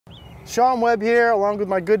Sean Webb here, along with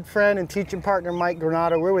my good friend and teaching partner, Mike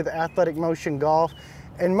Granado. We're with Athletic Motion Golf.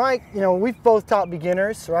 And Mike, you know, we've both taught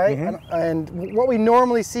beginners, right? And what we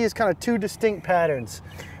normally see is kind of two distinct patterns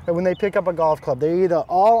when they pick up a golf club. They're either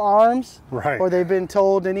all arms, or they've been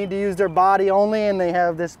told they need to use their body only, and they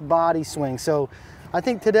have this body swing. So I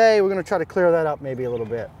think today we're going to try to clear that up maybe a little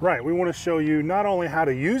bit. Right, we want to show you not only how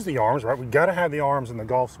to use the arms, right? We got to have the arms in the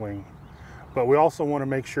golf swing, but we also want to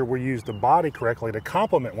make sure we use the body correctly to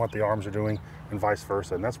complement what the arms are doing and vice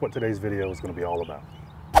versa. And that's what today's video is going to be all about.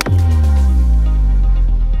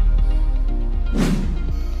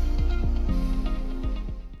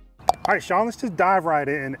 All right, Sean, let's just dive right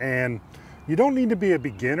in. And you don't need to be a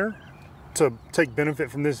beginner to take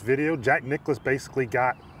benefit from this video. Jack Nicklaus basically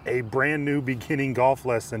got a brand new beginning golf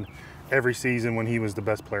lesson every season when he was the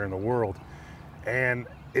best player in the world. And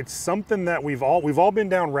it's something that we've all been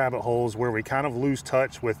down rabbit holes where we kind of lose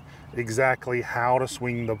touch with exactly how to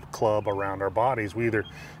swing the club around our bodies. We either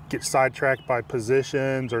get sidetracked by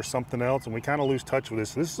positions or something else, and we kind of lose touch with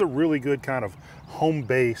this. So this is a really good kind of home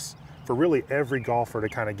base for really every golfer to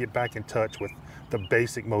kind of get back in touch with the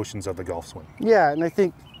basic motions of the golf swing. Yeah, and I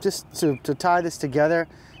think just to tie this together,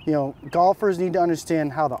 you know, golfers need to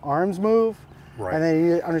understand how the arms move, and they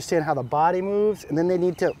need to understand how the body moves, and then they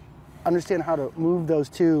need to understand how to move those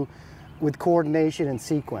two with coordination and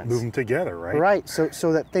sequence. Move them together, right? Right,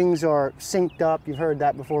 so that things are synced up. You've heard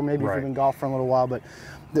that before, maybe if you've been golfing for a little while, but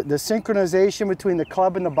the synchronization between the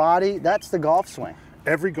club and the body, that's the golf swing.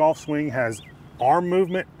 Every golf swing has arm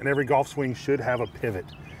movement, and every golf swing should have a pivot.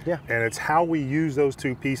 Yeah. And it's how we use those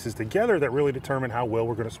two pieces together that really determine how well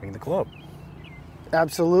we're going to swing the club.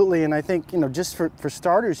 Absolutely, and I think, you know, just for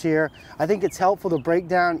starters here, I think it's helpful to break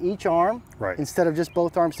down each arm instead of just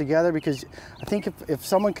both arms together, because I think if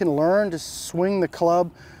someone can learn to swing the club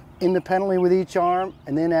independently with each arm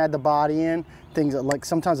and then add the body in, things like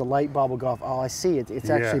sometimes a light bulb will go off. Oh, I see it. It's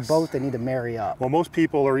actually both. They need to marry up. Well, most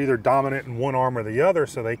people are either dominant in one arm or the other,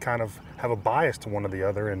 so they kind of have a bias to one or the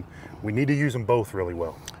other, and we need to use them both really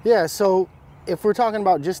well. Yeah, so if we're talking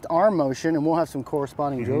about just arm motion, and we'll have some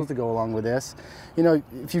corresponding drills to go along with this, you know,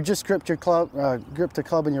 if you just grip the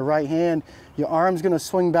club in your right hand, your arm's going to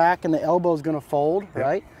swing back and the elbow's going to fold,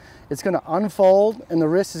 right? It's going to unfold and the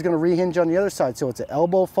wrist is going to rehinge on the other side. So it's an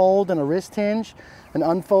elbow fold and a wrist hinge, an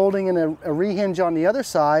unfolding and a rehinge on the other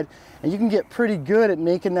side, and you can get pretty good at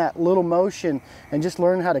making that little motion and just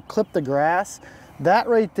learn how to clip the grass. That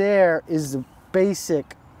right there is the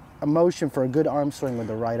basic motion for a good arm swing with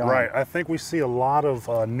the right arm. Right, I think we see a lot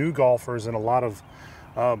of new golfers and a lot of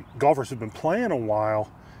golfers who've been playing a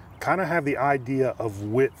while kind of have the idea of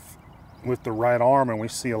width with the right arm, and we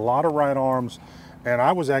see a lot of right arms, and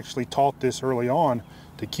I was actually taught this early on,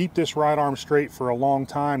 to keep this right arm straight for a long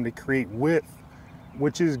time to create width,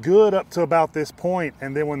 which is good up to about this point,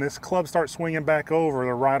 and then when this club starts swinging back over,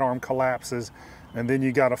 the right arm collapses, and then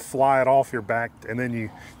you got to fly it off your back, and then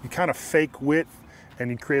you kind of fake width and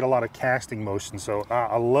you create a lot of casting motion. So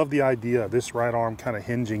I love the idea of this right arm kind of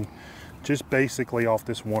hinging just basically off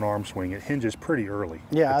this one arm swing. It hinges pretty early.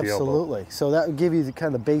 Yeah, absolutely. So that would give you the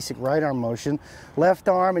kind of basic right arm motion. Left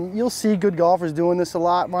arm, and you'll see good golfers doing this a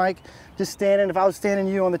lot, Mike. Just standing, if I was standing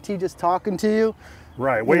you on the tee just talking to you.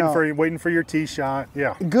 Right, waiting for your tee shot,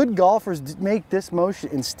 yeah. Good golfers make this motion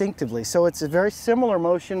instinctively. So it's a very similar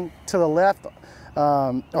motion to the left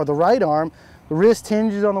or the right arm. The wrist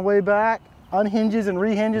hinges on the way back, unhinges and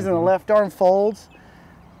rehinges, and the left arm folds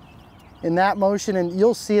in that motion. And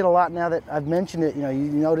you'll see it a lot now that I've mentioned it. You know, you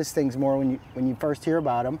notice things more when you first hear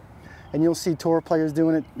about them, and you'll see tour players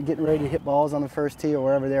doing it, getting ready to hit balls on the first tee or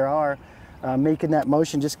wherever they are, making that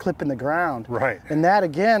motion, just clipping the ground. Right. And that,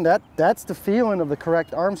 again, that's the feeling of the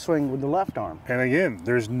correct arm swing with the left arm. And again,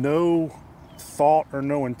 there's no thought or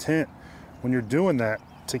no intent when you're doing that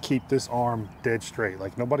to keep this arm dead straight.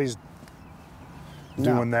 Like, nobody's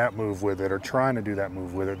doing that move with it or trying to do that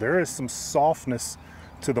move with it. There is some softness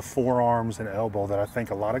to the forearms and elbow that I think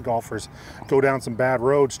a lot of golfers go down some bad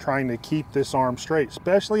roads trying to keep this arm straight,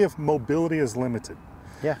 especially if mobility is limited.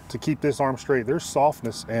 Yeah. To keep this arm straight, there's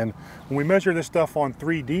softness. And when we measure this stuff on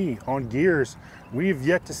 3D, on gears, we've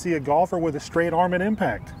yet to see a golfer with a straight arm at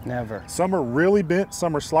impact. Never. Some are really bent,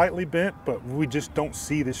 some are slightly bent, but we just don't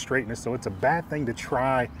see this straightness. So it's a bad thing to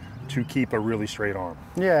try to keep a really straight arm.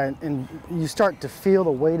 Yeah, and you start to feel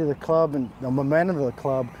the weight of the club and the momentum of the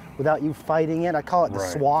club without you fighting it. I call it the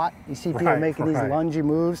swat. You see people making these lungy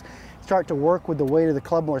moves. Start to work with the weight of the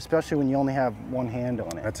club more, especially when you only have one hand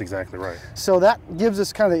on it. That's exactly right. So that gives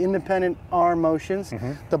us kind of the independent arm motions.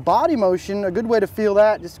 The body motion, a good way to feel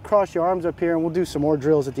that, just cross your arms up here, and we'll do some more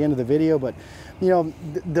drills at the end of the video. But, you know,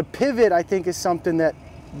 the pivot, I think, is something that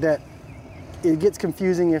it gets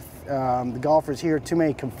confusing if the golfers hear too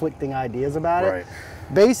many conflicting ideas about Right. it.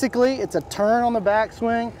 Basically, it's a turn on the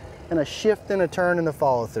backswing and a shift and a turn in the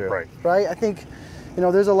follow through. Right. Right? I think, you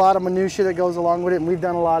know, there's a lot of minutia that goes along with it, and we've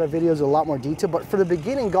done a lot of videos with a lot more detail, but for the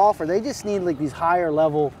beginning golfer, they just need like these higher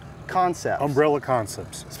level concepts. Umbrella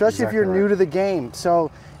concepts. Especially if you're Exactly new right. to the game.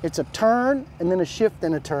 So it's a turn and then a shift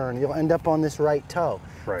and a turn. You'll end up on this right toe.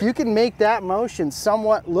 Right. If you can make that motion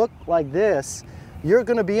somewhat look like this, you're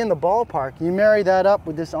gonna be in the ballpark. You marry that up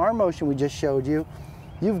with this arm motion we just showed you,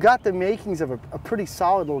 you've got the makings of a pretty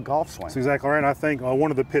solid little golf swing. That's exactly right. And I think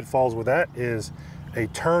one of the pitfalls with that is a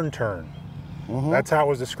turn. That's how it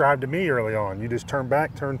was described to me early on. You just turn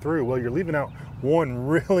back, turn through. Well, you're leaving out one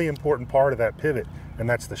really important part of that pivot, and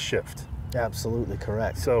that's the shift. Absolutely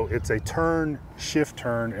correct. So it's a turn, shift,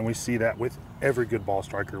 turn, and we see that with every good ball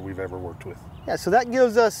striker we've ever worked with. Yeah, so that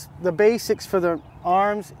gives us the basics for the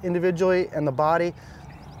arms individually and the body.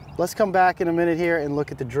 Let's come back in a minute here and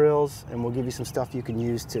look at the drills, and we'll give you some stuff you can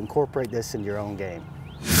use to incorporate this in your own game.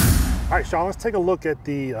 All right, Sean, let's take a look at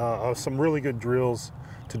the some really good drills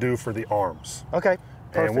to do for the arms. Okay,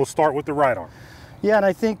 perfect. And we'll start with the right arm. Yeah, and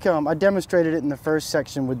I think I demonstrated it in the first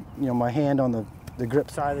section with, you know, my hand on the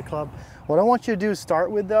grip side of the club. What I want you to do to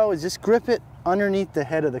start with though is just grip it underneath the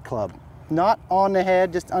head of the club. Not on the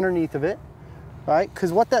head, just underneath of it, right?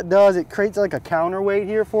 Because what that does, it creates like a counterweight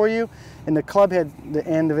here for you, and the club head, the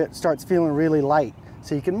end of it starts feeling really light.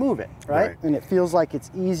 So you can move it, right? And it feels like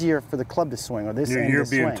it's easier for the club to swing, or this end to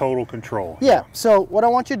swing. You're being total control. Yeah, so what I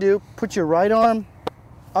want you to do, put your right arm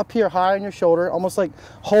up here high on your shoulder, almost like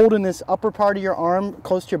holding this upper part of your arm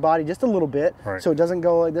close to your body just a little bit, Right. so it doesn't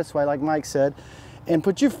go like this way like Mike said, and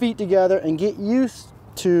put your feet together and get used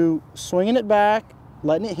to swinging it back,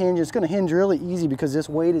 letting it hinge. It's going to hinge really easy because this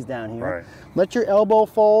weight is down here. Right. Let your elbow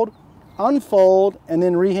fold, unfold, and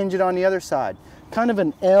then rehinge it on the other side. Kind of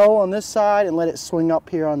an L on this side and let it swing up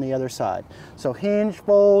here on the other side. So hinge,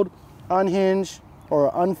 fold, unhinge,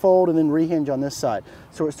 or unfold and then rehinge on this side.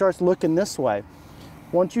 So it starts looking this way.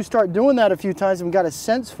 Once you start doing that a few times and got a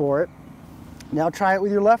sense for it, now try it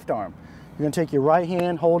with your left arm. You're going to take your right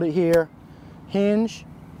hand, hold it here, hinge,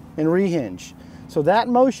 and rehinge. So that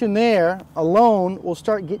motion there alone will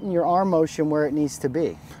start getting your arm motion where it needs to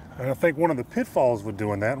be. And I think one of the pitfalls with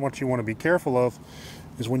doing that, and what you want to be careful of,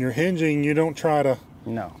 is when you're hinging, you don't try to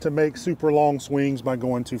make super long swings by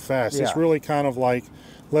going too fast. Yeah. It's really kind of like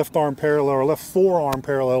left arm parallel or left forearm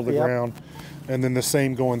parallel to the ground, and then the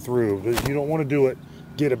same going through. But you don't want to do it,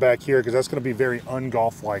 get it back here, because that's going to be very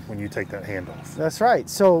un-golf-like when you take that hand off. That's right.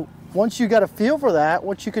 So once you got a feel for that,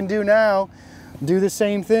 what you can do now, do the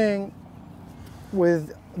same thing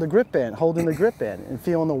with the grip end, holding the grip end and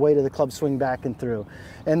feeling the weight of the club swing back and through.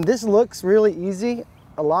 And this looks really easy.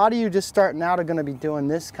 A lot of you just starting out are going to be doing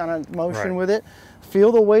this kind of motion with it.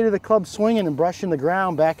 Feel the weight of the club swinging and brushing the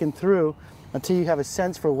ground back and through until you have a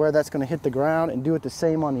sense for where that's going to hit the ground, and do it the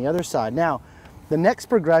same on the other side. Now, the next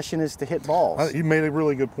progression is to hit balls. You made a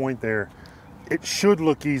really good point there. It should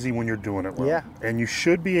look easy when you're doing it well. Yeah. And you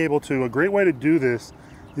should be able to, a great way to do this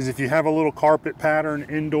is if you have a little carpet pattern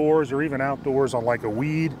indoors or even outdoors on like a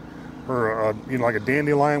weed or like a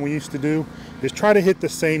dandelion we used to do, is try to hit the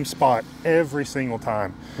same spot every single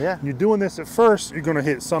time. Yeah. You're doing this at first, you're going to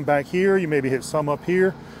hit some back here, you maybe hit some up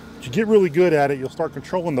here. But you get really good at it, you'll start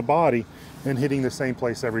controlling the body and hitting the same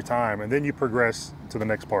place every time, and then you progress to the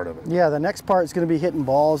next part of it. Yeah, the next part is going to be hitting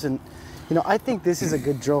balls, and you know, I think this is a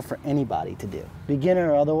good drill for anybody to do,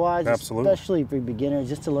 beginner or otherwise. Absolutely. Especially for beginners,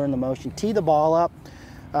 just to learn the motion. Tee the ball up.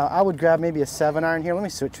 I would grab maybe a 7-iron here. Let me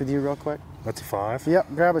switch with you real quick. That's a 5.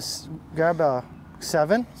 Yep, grab a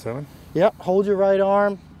 7. 7. Yep, hold your right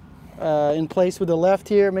arm in place with the left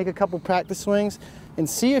here. Make a couple practice swings and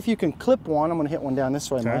see if you can clip one. I'm going to hit one down this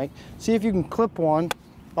way, Okay. Mike. See if you can clip one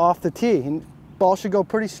off the tee, and ball should go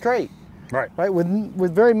pretty straight. Right. Right,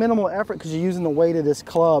 with very minimal effort, because you're using the weight of this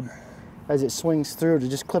club as it swings through to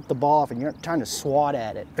just clip the ball off, and you're not trying to swat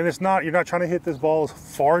at it. And it's not, you're not trying to hit this ball as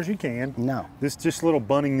far as you can. No. It's just little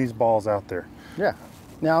bunning these balls out there. Yeah.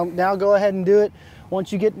 Now go ahead and do it.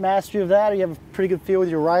 Once you get mastery of that, or you have a pretty good feel with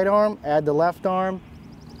your right arm, add the left arm,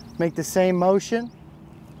 make the same motion.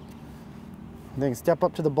 Then step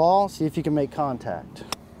up to the ball, see if you can make contact.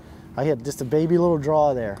 I hit just a baby little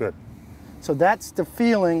draw there. Good. So that's the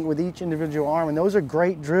feeling with each individual arm, and those are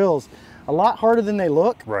great drills. A lot harder than they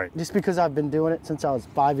look, Right. just because I've been doing it since I was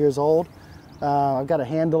 5 years old. I've got a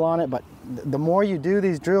handle on it, but the more you do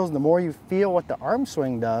these drills, the more you feel what the arm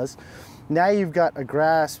swing does. Now you've got a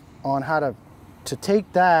grasp on how to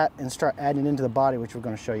take that and start adding it into the body, which we're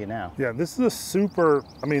going to show you now. Yeah, this is a super,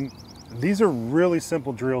 I mean, these are really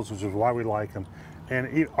simple drills, which is why we like them.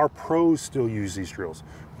 And our pros still use these drills.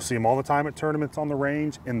 See them all the time at tournaments on the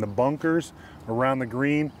range, in the bunkers, around the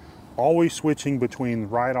green, always switching between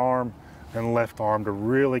right arm and left arm to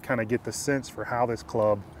really kind of get the sense for how this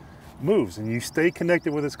club moves. And you stay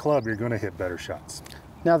connected with this club, you're going to hit better shots.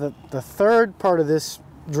 Now the third part of this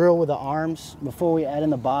drill with the arms, before we add in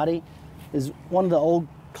the body, is one of the old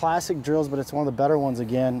classic drills, but it's one of the better ones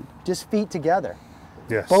again. Just feet together.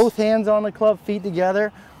 Yes. Both hands on the club, feet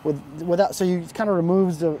together, without, so you kind of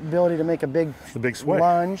removes the ability to make a big swing.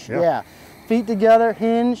 Lunge. Yeah. Yeah. Feet together,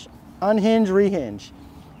 hinge, unhinge, rehinge.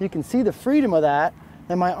 You can see the freedom of that,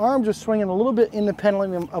 and my arms are swinging a little bit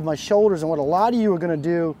independently of my shoulders. And what a lot of you are going to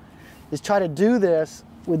do is try to do this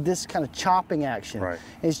with this kind of chopping action. Right.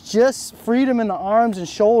 It's just freedom in the arms and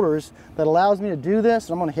shoulders that allows me to do this.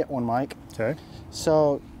 And I'm going to hit one, Mike. Okay.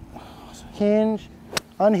 So hinge,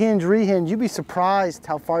 unhinge, rehinge. You'd be surprised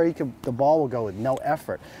how far the ball will go with no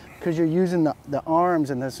effort, because you're using the arms,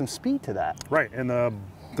 and there's some speed to that. Right, and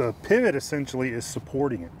the pivot essentially is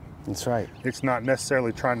supporting it. That's right. It's not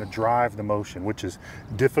necessarily trying to drive the motion, which is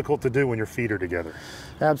difficult to do when your feet are together.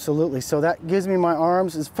 Absolutely. So that gives me my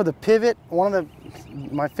arms. Is for the pivot, one of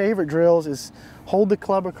my favorite drills is hold the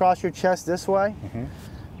club across your chest this way.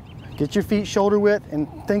 Get your feet shoulder width, and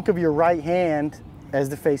think of your right hand as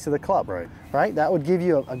the face of the club. Right. Right? That would give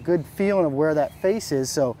you a good feeling of where that face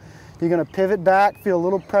is. So you're going to pivot back, feel a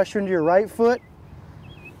little pressure into your right foot.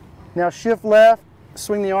 Now shift left,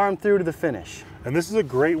 swing the arm through to the finish. And this is a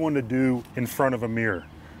great one to do in front of a mirror.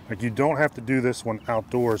 Like, you don't have to do this one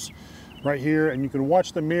outdoors. Right here, and you can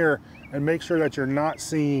watch the mirror and make sure that you're not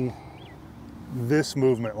seeing this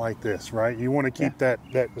movement like this, right? You want to keep that,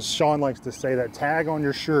 as Sean likes to say, that tag on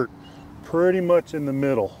your shirt pretty much in the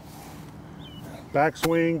middle.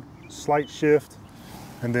 Backswing, slight shift,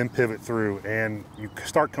 and then pivot through. And you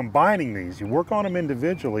start combining these. You work on them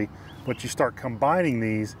individually, but you start combining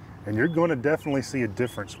these, and you're going to definitely see a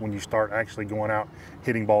difference when you start actually going out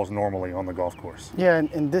hitting balls normally on the golf course. Yeah,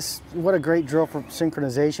 and this, what a great drill for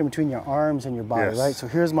synchronization between your arms and your body, right? So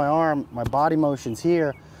here's my arm, my body motion's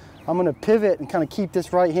here. I'm going to pivot and kind of keep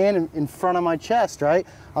this right hand in front of my chest, right?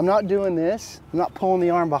 I'm not doing this. I'm not pulling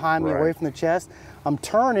the arm behind me away from the chest. I'm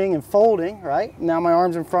turning and folding, right? Now my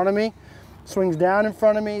arm's in front of me, swings down in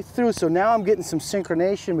front of me, through. So now I'm getting some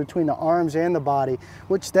synchronization between the arms and the body,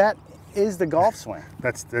 which that is the golf swing.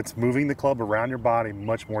 That's moving the club around your body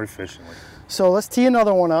much more efficiently. So let's tee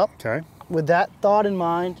another one up. Okay. With that thought in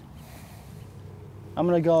mind, I'm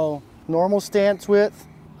going to go normal stance width.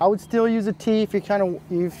 I would still use a tee if you're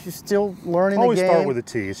still learning the game. Always start with a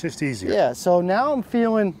tee. It's just easier. Yeah. So now I'm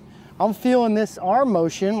feeling this arm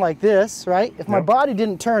motion like this, right? If my body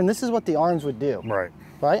didn't turn, this is what the arms would do. Right.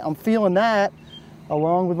 Right. I'm feeling that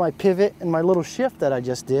along with my pivot and my little shift that I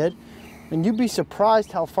just did. And you'd be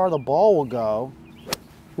surprised how far the ball will go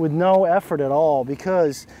with no effort at all,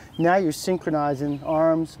 because now you're synchronizing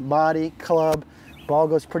arms, body, club. Ball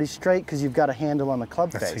goes pretty straight because you've got a handle on the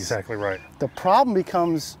club face. That's exactly right. The problem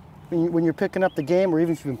becomes when you're picking up the game, or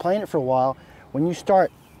even if you've been playing it for a while, when you start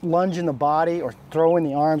lunging the body or throwing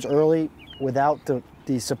the arms early without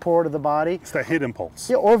the support of the body. It's that hit impulse.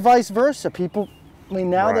 Yeah, or vice versa. People,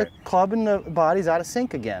 now the club and the body's out of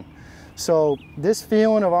sync again. So this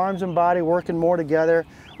feeling of arms and body working more together,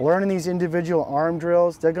 learning these individual arm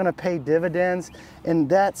drills, they're going to pay dividends, and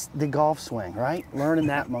that's the golf swing, right? Learning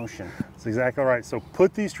that motion. That's exactly right. So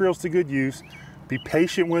put these drills to good use. Be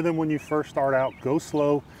patient with them when you first start out. Go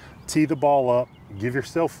slow, tee the ball up, give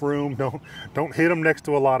yourself room. Don't hit them next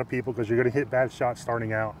to a lot of people, because you're going to hit bad shots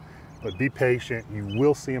starting out. But be patient. You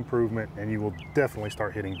will see improvement, and you will definitely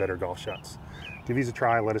start hitting better golf shots. Give these a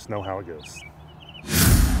try. Let us know how it goes.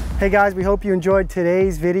 Hey guys, we hope you enjoyed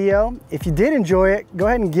today's video. If you did enjoy it, go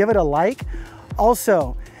ahead and give it a like.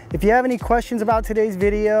 Also, if you have any questions about today's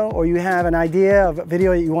video, or you have an idea of a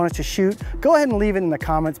video that you want us to shoot, go ahead and leave it in the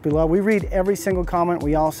comments below. We read every single comment.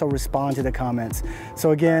 We also respond to the comments.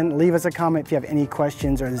 So again, leave us a comment if you have any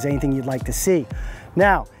questions or there's anything you'd like to see.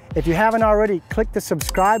 Now, if you haven't already, click the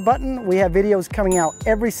subscribe button. We have videos coming out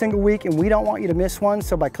every single week, and we don't want you to miss one.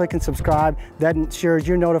 So by clicking subscribe, that ensures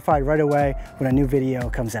you're notified right away when a new video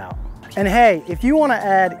comes out. And hey, if you want to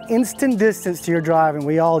add instant distance to your drive, and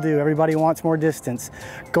we all do, everybody wants more distance,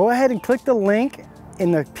 go ahead and click the link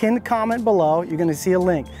in the pinned comment below. You're going to see a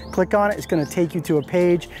link. Click on it. It's going to take you to a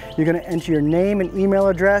page. You're going to enter your name and email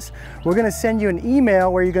address. We're going to send you an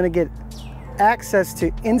email where you're going to get access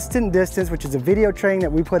to instant distance, which is a video training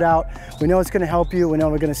that we put out. We know it's going to help you. We know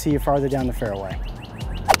we're going to see you farther down the fairway.